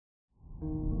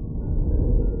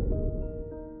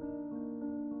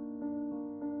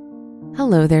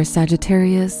Hello there,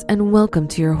 Sagittarius, and welcome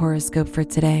to your horoscope for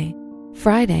today,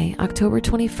 Friday, October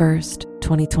 21st,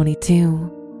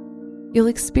 2022. You'll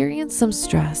experience some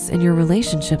stress in your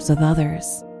relationships with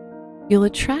others. You'll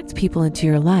attract people into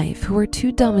your life who are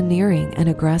too domineering and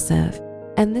aggressive,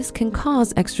 and this can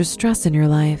cause extra stress in your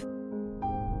life.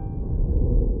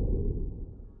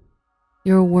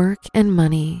 Your work and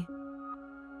money.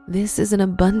 This is an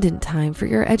abundant time for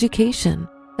your education,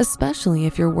 especially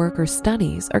if your work or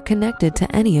studies are connected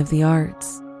to any of the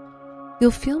arts.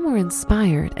 You'll feel more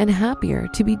inspired and happier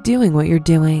to be doing what you're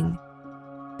doing.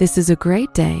 This is a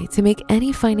great day to make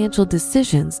any financial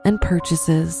decisions and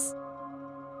purchases.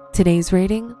 Today's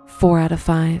rating, 4 out of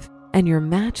 5, and your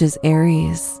match is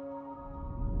Aries.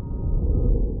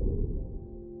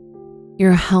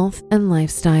 Your health and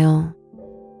lifestyle.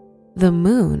 The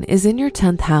moon is in your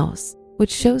 10th house,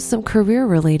 which shows some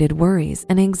career-related worries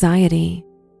and anxiety.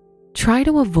 Try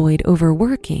to avoid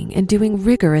overworking and doing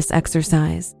rigorous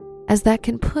exercise, as that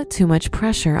can put too much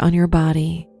pressure on your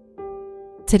body.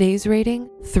 Today's rating,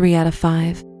 3 out of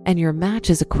 5, and your match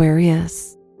is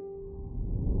Aquarius.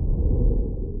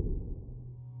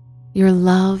 Your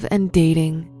love and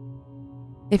dating.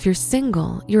 If you're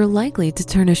single, you're likely to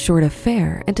turn a short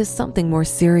affair into something more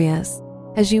serious,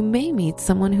 as you may meet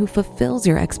someone who fulfills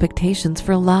your expectations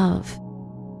for love.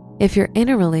 If you're in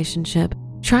a relationship,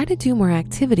 try to do more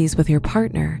activities with your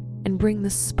partner and bring the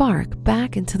spark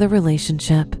back into the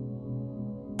relationship.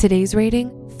 Today's rating,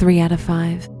 3 out of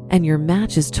 5, and your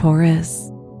match is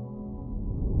Taurus.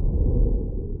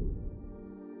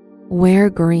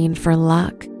 Wear green for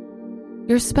luck.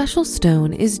 Your special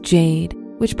stone is jade,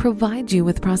 which provides you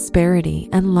with prosperity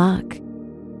and luck.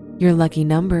 Your lucky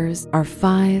numbers are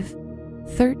 5,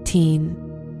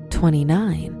 13,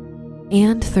 29,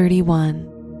 and 31.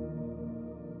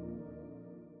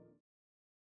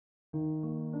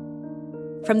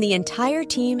 From the entire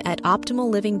team at Optimal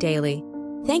Living Daily,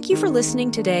 thank you for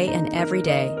listening today and every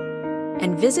day.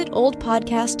 And visit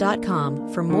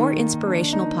oldpodcast.com for more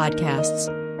inspirational podcasts.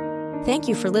 Thank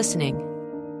you for listening.